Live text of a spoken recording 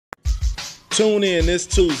Tune in this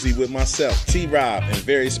Tuesday with myself, T-Rob, and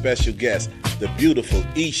very special guest, the beautiful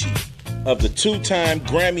Ishi of the two-time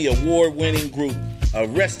Grammy Award-winning group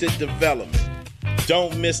Arrested Development.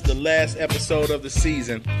 Don't miss the last episode of the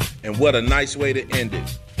season, and what a nice way to end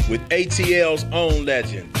it. With ATL's own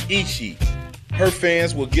legend, Ishi, her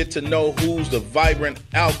fans will get to know who's the vibrant,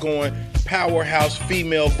 outgoing, powerhouse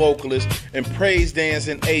female vocalist and praise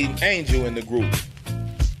dancing angel in the group.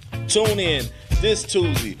 Tune in this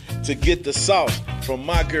Tuesday to get the sauce from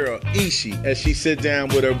my girl Ishi as she sit down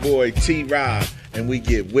with her boy T-Rob and we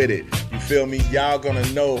get with it. You feel me? Y'all gonna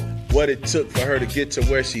know what it took for her to get to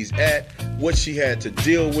where she's at, what she had to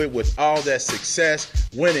deal with all that success,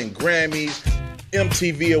 winning Grammys,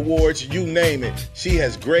 MTV Awards, you name it. She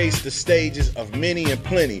has graced the stages of many and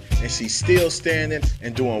plenty, and she's still standing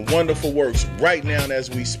and doing wonderful works right now as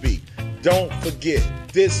we speak. Don't forget,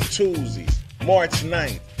 this Tuesday, March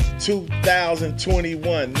 9th,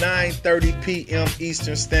 2021, 9:30 p.m.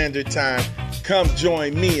 Eastern Standard Time. Come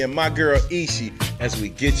join me and my girl Ishi as we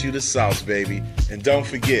get you the sauce, baby. And don't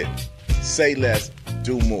forget, say less,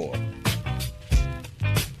 do more.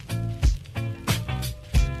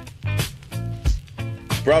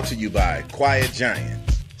 Brought to you by Quiet Giant.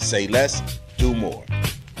 Say less, do more.